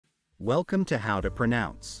Welcome to How to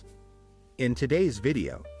Pronounce. In today's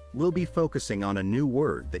video, we'll be focusing on a new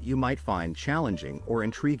word that you might find challenging or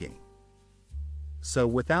intriguing. So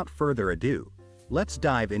without further ado, let's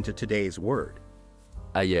dive into today's word,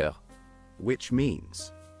 Ailleurs. which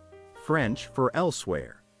means French for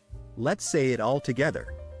elsewhere. Let's say it all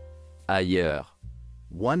together. Ailleurs.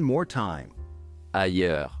 One more time.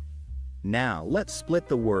 Ailleurs. Now let's split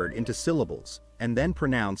the word into syllables and then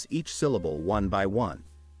pronounce each syllable one by one.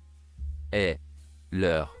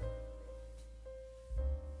 Leur.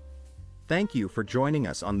 Thank you for joining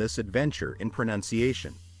us on this adventure in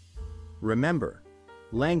pronunciation. Remember,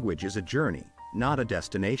 language is a journey, not a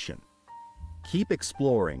destination. Keep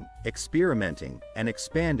exploring, experimenting, and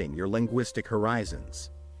expanding your linguistic horizons.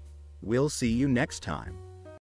 We'll see you next time.